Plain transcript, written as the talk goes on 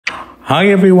Hi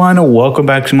everyone, welcome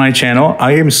back to my channel.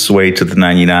 I am Sway to the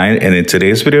 99, and in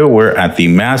today's video we're at the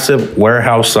massive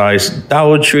warehouse size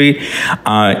Dollar Tree.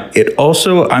 I'm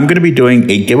going to be doing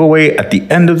a giveaway at the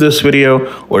end of this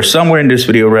video, or somewhere in this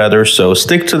video rather, so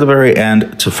stick to the very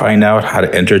end to find out how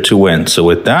to enter to win. So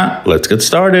with that, let's get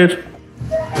started.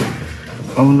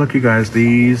 Oh look you guys,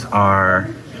 these are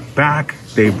back.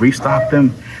 They've restocked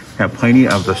them. Have plenty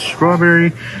of the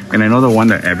strawberry, and I know the one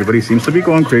that everybody seems to be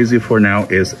going crazy for now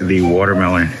is the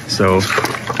watermelon. So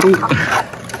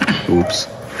oops,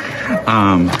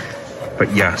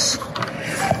 but yes,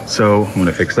 so I'm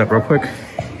gonna fix that real quick.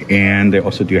 And they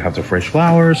also do have the fresh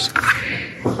flowers,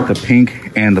 the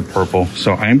pink and the purple.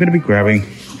 So I am going to be grabbing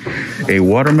a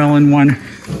watermelon one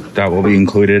that will be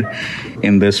included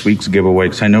in this week's giveaway,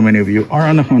 because I know many of you are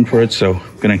on the hunt for it. So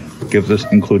I'm gonna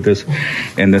include this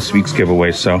in this week's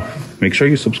giveaway. So make sure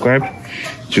you subscribe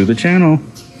to the channel.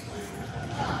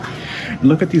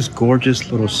 Look at these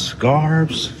gorgeous little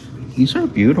scarves. These are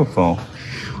beautiful.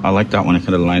 I like that one. It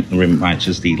kind of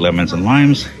matches the lemons and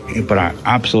limes, but I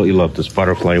absolutely love this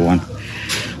butterfly one.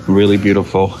 Really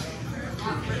beautiful.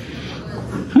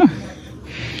 Huh.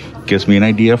 Gives me an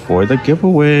idea for the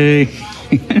giveaway.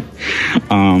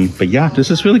 But yeah, this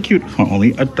is really cute for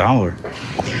only $1.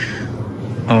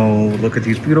 Oh, look at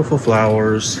these beautiful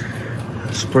flowers.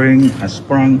 Spring has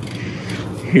sprung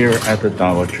here at the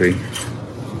Dollar Tree.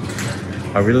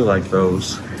 I really like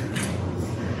those.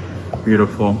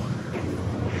 Beautiful.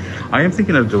 I am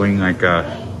thinking of doing like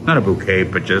not a bouquet,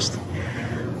 but just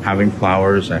having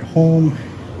flowers at home.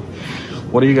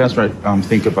 What do you guys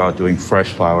think about doing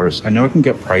fresh flowers? I know it can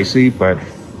get pricey, but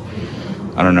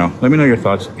I don't know. Let me know your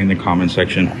thoughts in the comment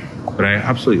section. But I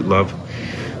absolutely love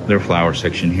their flower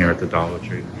section here at the Dollar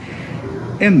Tree.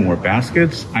 And more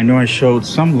baskets. I know I showed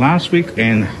some last week,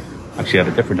 and actually at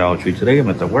a different Dollar Tree today. I'm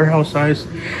at the warehouse size.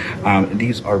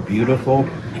 These are beautiful.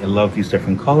 I love these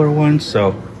different color ones.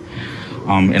 So,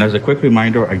 and as a quick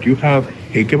reminder, I do have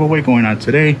a giveaway going on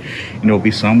today, and it'll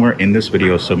be somewhere in this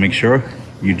video. So make sure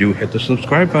you do hit the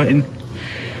subscribe button.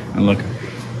 And look,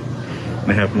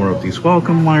 I have more of these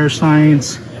welcome wire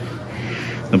signs,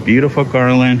 the beautiful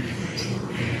garland,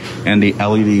 and the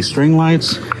LED string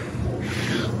lights.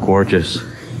 Gorgeous.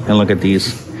 And look at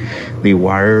these, the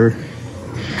wire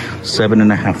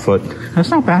 7.5 foot. That's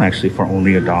not bad actually for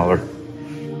only $1.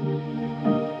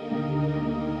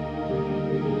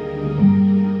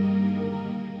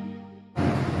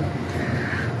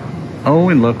 Oh,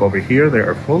 and look over here, they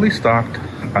are fully stocked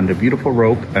on the beautiful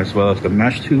rope as well as the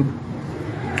mesh tube.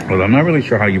 Well, I'm not really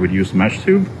sure how you would use mesh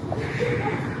tube.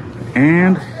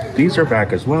 And these are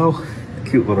back as well.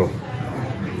 Cute little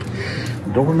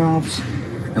doorknobs.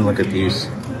 And look at these.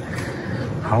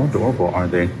 How adorable are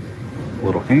they?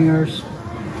 Little hangers.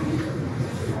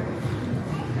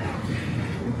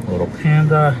 Little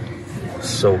panda.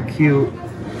 So cute.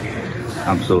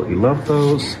 Absolutely love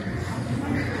those.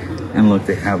 And look,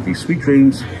 they have these sweet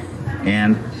dreams.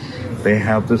 And they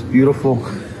have this beautiful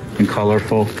and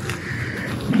colorful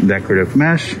decorative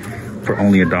mesh for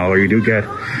only $1. You do get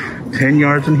 10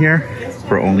 yards in here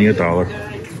for only $1.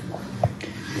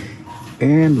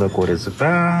 And look what is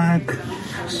back.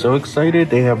 So excited.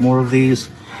 They have more of these.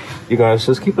 You guys,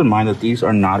 just keep in mind that these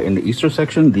are not in the Easter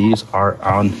section. These are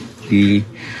on the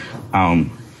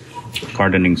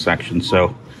gardening section.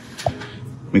 So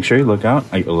make sure you look out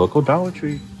at your local Dollar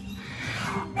Tree.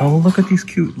 Oh, look at these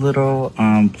cute little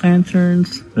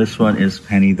lanterns. This one is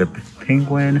Penny the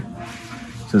Penguin.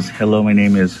 It says, hello, my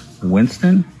name is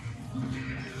Winston,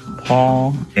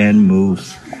 Paul, and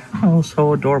Moose. Oh,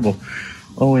 so adorable.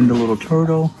 Oh, and the little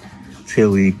turtle,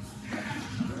 Tilly.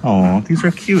 Oh, these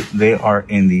are cute. They are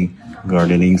in the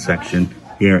gardening section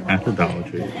here at the Dollar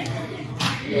Tree.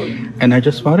 And I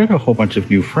just spotted a whole bunch of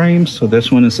new frames. So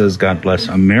this one, it says, God Bless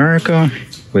America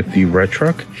with the red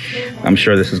truck. I'm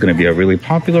sure this is going to be a really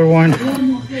popular one.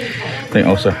 They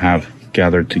also have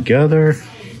Gathered Together.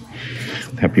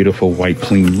 That beautiful white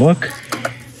clean look.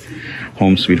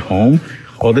 Home Sweet Home.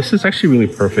 Oh, this is actually really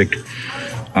perfect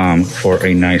for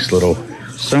a nice little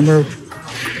summer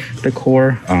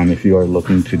decor. If you are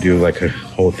looking to do like a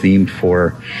whole theme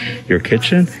for your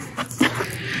kitchen.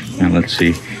 And let's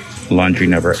see, laundry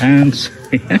never ends.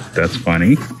 That's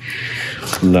funny.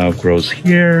 Love grows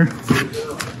here.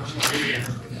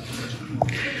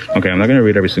 Okay, I'm not gonna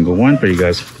read every single one, but you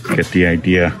guys get the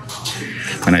idea.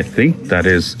 And I think that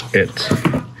is it.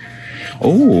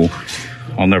 Oh,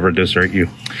 I'll never desert you.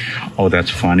 Oh,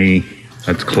 that's funny.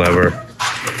 That's clever.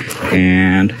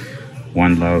 And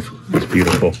One Love. It's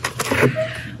beautiful.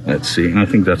 Let's see. And I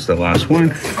think that's the last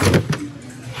one.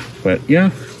 But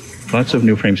yeah, lots of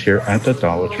new frames here at the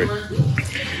Dollar Tree.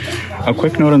 A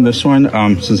quick note on this one,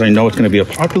 since I know it's going to be a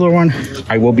popular one,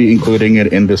 I will be including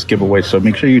it in this giveaway. So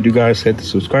make sure you do guys hit the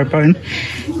subscribe button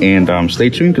and stay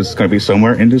tuned because it's going to be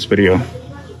somewhere in this video.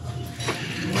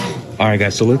 All right,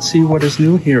 guys, so let's see what is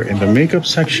new here in the makeup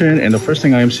section. And the first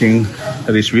thing I'm seeing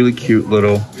are these really cute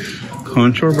little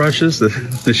contour brushes,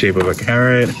 the shape of a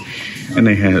carrot. And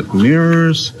they have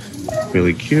mirrors,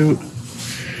 really cute.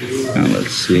 And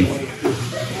let's see,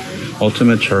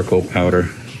 ultimate charcoal powder.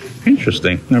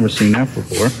 Interesting, never seen that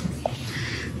before.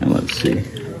 And let's see,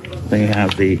 they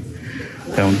have the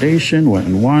foundation, Wet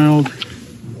n Wild.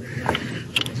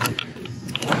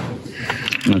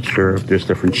 I'm not sure if there's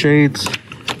different shades,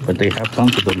 but they have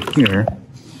tons of them here.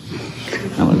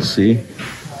 And let's see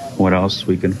what else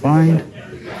we can find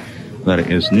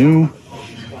that is new.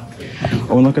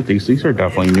 Oh, look at these. These are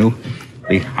definitely new.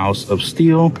 The House of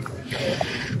Steel.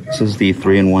 This is the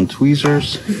 3-in-1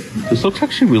 tweezers. This looks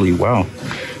actually really well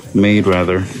made,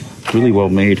 rather. Really well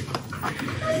made.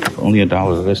 For only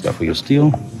 $1, that's definitely a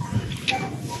steal.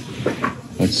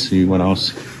 Let's see what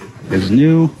else is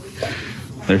new.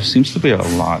 There seems to be a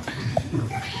lot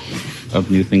of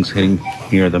new things hitting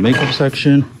here in the makeup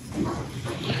section.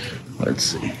 Let's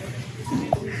see.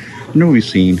 I know we've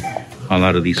seen a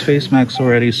lot of these face masks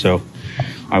already, so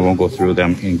I won't go through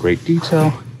them in great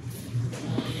detail.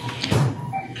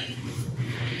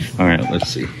 All right, let's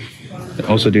see. I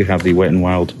also do have the Wet n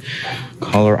Wild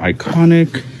Color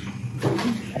Iconic.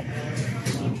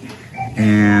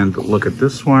 And look at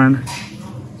this one.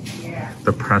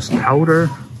 The pressed powder.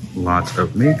 Lots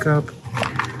of makeup.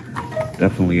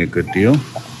 Definitely a good deal.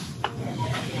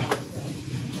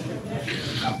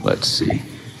 Let's see.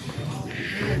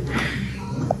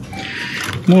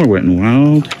 More Wet n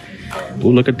Wild. Oh,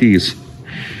 look at these.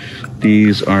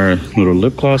 These are little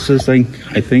lip glosses, I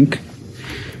think.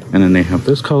 And then they have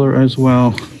this color as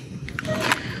well.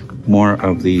 More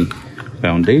of the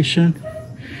foundation.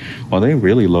 Well, they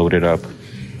really load it up.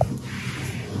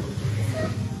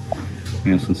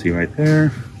 You guys can see right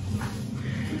there.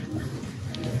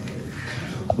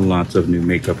 Lots of new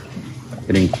makeup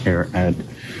hitting here at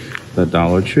the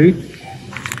Dollar Tree.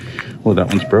 Oh, that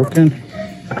one's broken.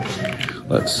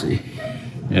 Let's see.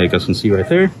 Yeah, you guys can see right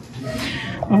there.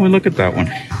 Oh, and look at that one.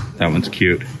 That one's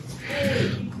cute.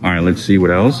 All right, let's see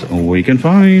what else we can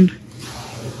find.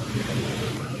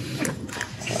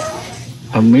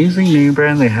 Amazing name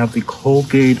brand. They have the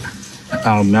Colgate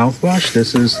mouthwash.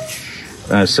 This is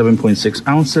 7.6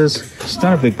 ounces. It's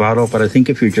not a big bottle, but I think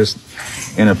if you're just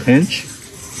in a pinch,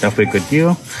 definitely a good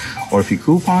deal. Or if you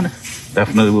coupon,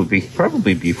 definitely would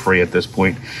probably be free at this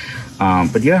point.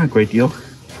 But yeah, great deal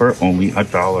for only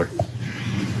 $1.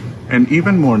 And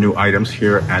even more new items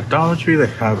here at Dollar Tree. They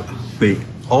have the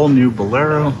all-new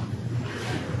Bolero.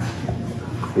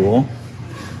 Cool.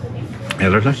 Yeah,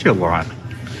 there's actually a lot.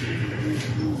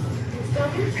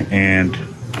 And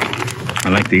I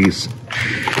like these.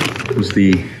 It's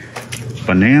the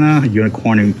banana,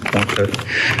 unicorn,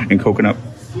 and coconut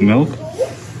milk.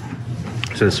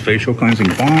 It says facial cleansing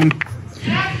balm.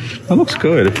 That looks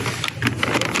good.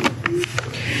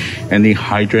 And the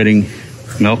hydrating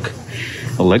milk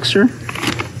elixir.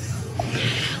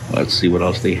 Let's see what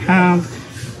else they have.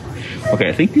 Okay,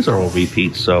 I think these are all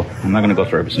repeats, so I'm not gonna go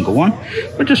through every single one,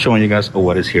 but just showing you guys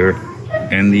what is here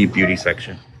in the beauty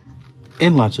section.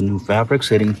 And lots of new fabrics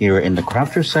hitting here in the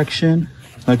crafter section.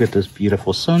 Look at this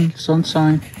beautiful sun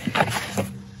sign.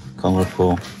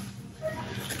 Colorful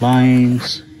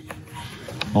lines.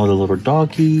 All the little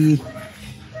doggy.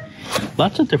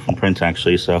 Lots of different prints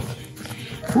actually, so.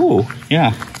 Ooh,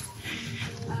 yeah.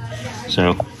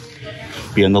 So,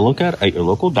 be on the lookout at your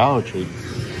local Dollar Tree.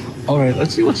 All right,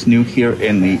 let's see what's new here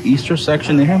in the Easter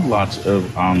section. They have lots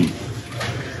of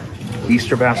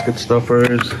Easter basket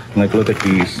stuffers. Like, look at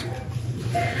these.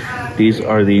 These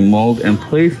are the mold and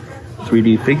play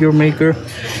 3D figure maker.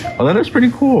 Oh, that is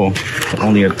pretty cool.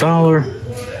 Only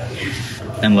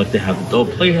 $1. And look, they have the doll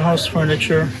playhouse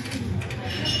furniture.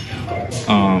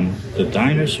 The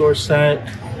dinosaur set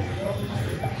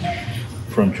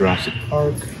from Jurassic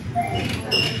Park.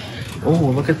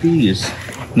 Oh, look at these.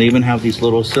 They even have these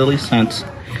little silly scents.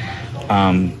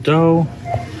 Dough.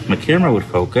 My camera would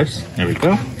focus. There we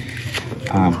go.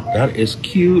 That is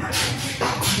cute.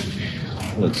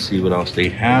 Let's see what else they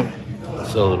have.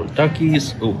 So little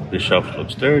duckies. Oh, the shelf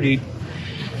looks dirty.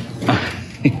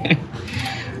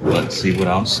 Let's see what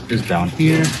else is down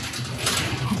here.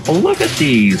 Oh, look at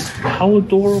these. How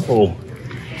adorable.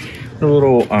 The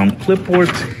little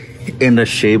clipboards in the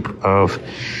shape of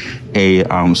a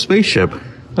spaceship.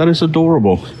 That is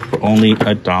adorable for only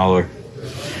 $1.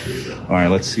 All right,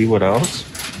 let's see what else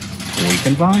we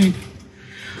can find.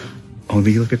 Oh,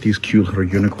 look at these cute little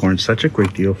unicorns. Such a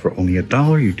great deal for only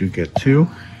 $1. You do get 2.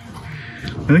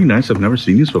 Really nice. I've never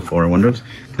seen these before. I wonder if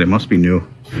they must be new.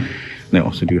 They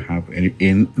also do have it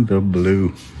in the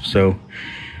blue. So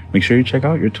make sure you check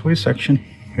out your toy section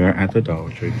here at the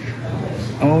Dollar Tree.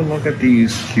 Oh, look at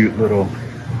these cute little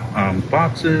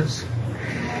boxes.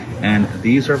 And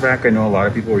these are back. I know a lot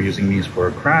of people are using these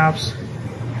for crafts.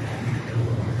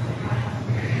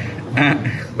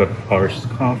 But Horse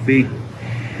Coffee,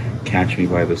 Catch Me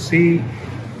by the Sea.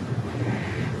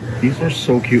 These are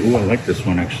so cute. Oh, I like this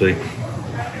one actually.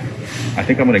 I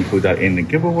think I'm gonna include that in the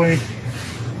giveaway.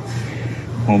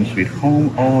 Home Sweet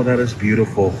Home. Oh, that is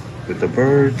beautiful with the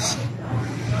birds.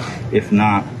 If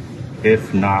not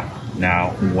now,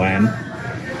 when?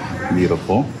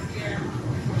 Beautiful.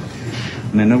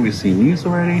 And I know we've seen these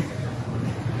already.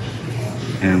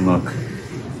 And look,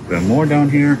 got more down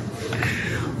here.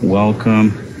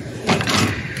 Welcome,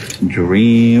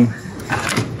 Dream,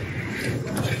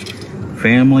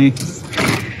 Family.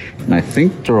 And I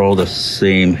think they're all the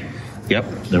same.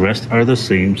 Yep, the rest are the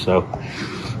same. So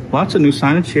lots of new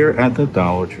signage here at the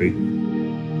Dollar Tree.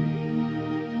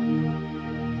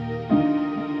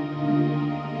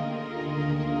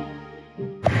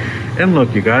 And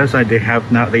look, you guys,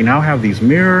 they now have these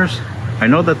mirrors. I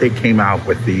know that they came out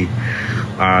with the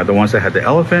ones that had the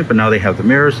elephant, but now they have the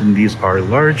mirrors, and these are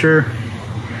larger.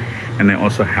 And they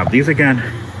also have these again.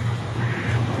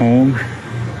 Home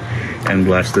and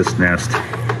Bless This Nest.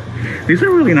 These are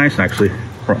really nice actually.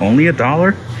 For only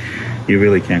 $1, you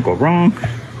really can't go wrong.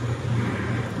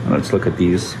 Let's look at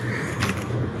these.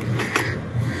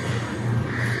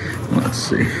 Let's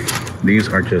see. These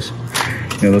are just,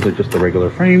 those are just the regular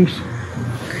frames.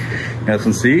 As you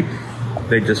can see,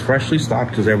 they just freshly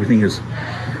stocked because everything is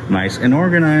nice and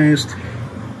organized.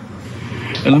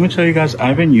 And let me tell you guys,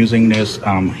 I've been using this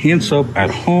hand soap at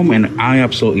home and I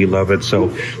absolutely love it. So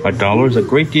 $1 is a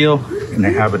great deal, and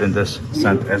they have it in this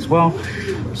scent as well.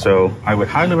 So I would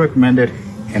highly recommend it,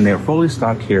 and they're fully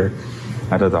stocked here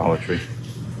at the Dollar Tree.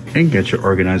 And get your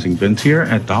organizing bins here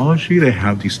at Dollar Tree. They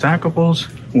have these stackables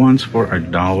ones for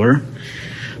 $1.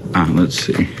 Let's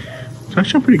see, it's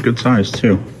actually a pretty good size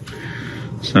too.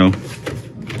 So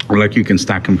like you can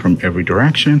stack them from every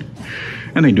direction,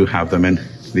 and they do have them in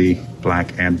the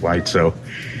black and white, so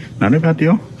not a bad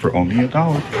deal for only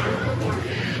 $1.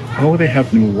 Oh, they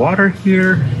have new water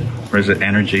here. Or is it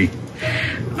energy?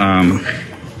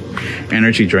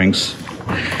 Energy drinks,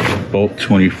 Bolt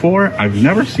 24. I've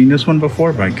never seen this one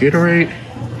before by Gatorade.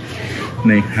 And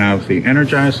they have the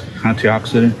Energize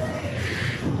antioxidant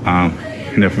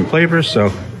in different flavors.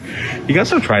 So you guys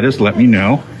have tried this, let me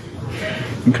know.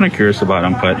 I'm kind of curious about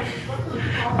them, but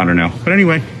I don't know. But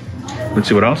anyway, let's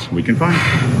see what else we can find.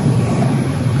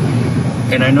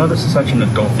 And I know this is such an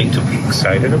adult thing to be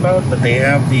excited about, but they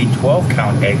have the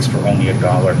 12-count eggs for only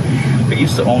 $1. They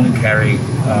used to only carry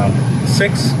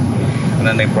 6, and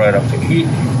then they brought it up to 8.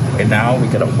 And now we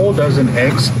get a whole dozen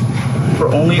eggs for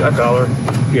only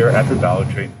 $1 here at the Dollar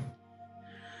Tree.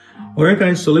 All right,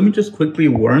 guys, so let me just quickly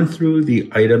run through the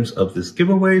items of this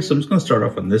giveaway. So I'm just going to start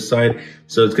off on this side.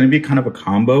 So it's going to be kind of a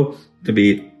combo to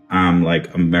be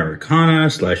like Americana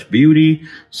 / beauty.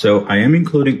 So I am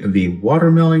including the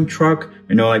watermelon truck.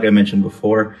 I know, like I mentioned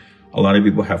before, a lot of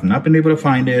people have not been able to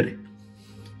find it,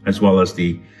 as well as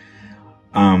the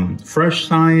fresh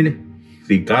side,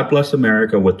 the God Bless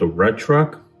America with the red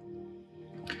truck,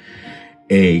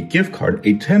 a gift card,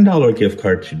 a $10 gift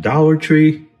card to Dollar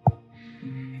Tree,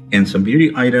 and some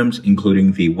beauty items,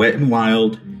 including the Wet n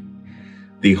Wild,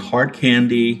 the hard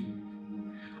candy,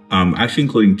 actually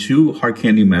including 2 hard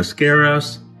candy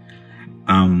mascaras,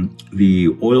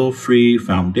 the oil-free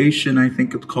foundation, I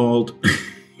think it's called,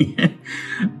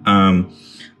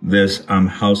 this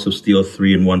House of Steel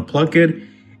 3-in-1 plug-in,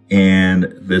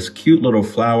 and this cute little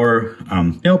flower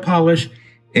nail polish,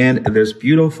 and this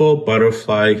beautiful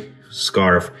butterfly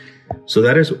scarf. So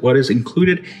that is what is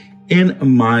included in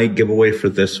my giveaway for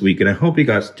this week, and I hope you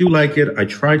guys do like it. I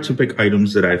tried to pick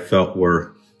items that I felt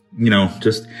were,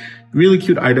 just really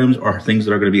cute items, or things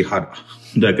that are going to be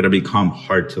become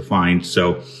hard to find.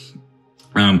 So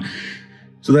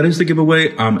that is the giveaway.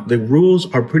 The rules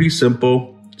are pretty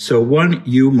simple. So 1,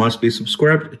 you must be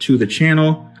subscribed to the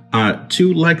channel,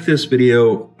 2, like this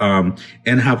video,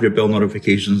 and have your bell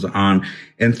notifications on,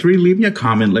 and 3, leave me a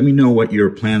comment. Let me know what your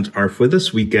plans are for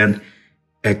this weekend,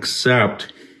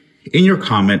 except in your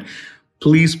comment,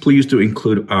 please do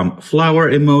include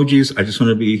flower emojis.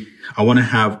 I want to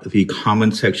have the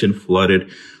comment section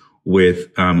flooded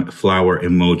with flower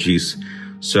emojis.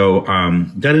 So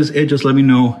that is it. Just let me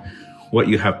know what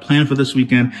you have planned for this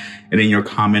weekend, and in your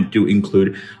comment, do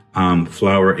include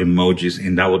flower emojis,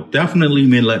 and that will definitely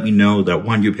let me know that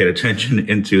one, you paid attention,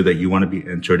 and two, that you want to be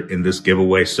entered in this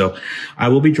giveaway. So I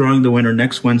will be drawing the winner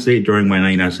next Wednesday during my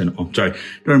 99 cent,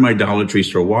 during my Dollar Tree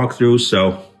store walkthrough.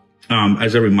 So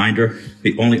as a reminder,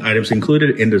 the only items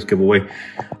included in this giveaway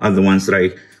are the ones that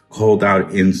I called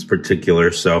out in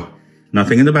particular. So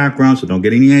nothing in the background, so don't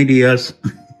get any ideas.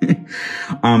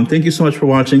 Thank you so much for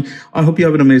watching. I hope you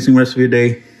have an amazing rest of your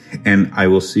day, and I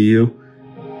will see you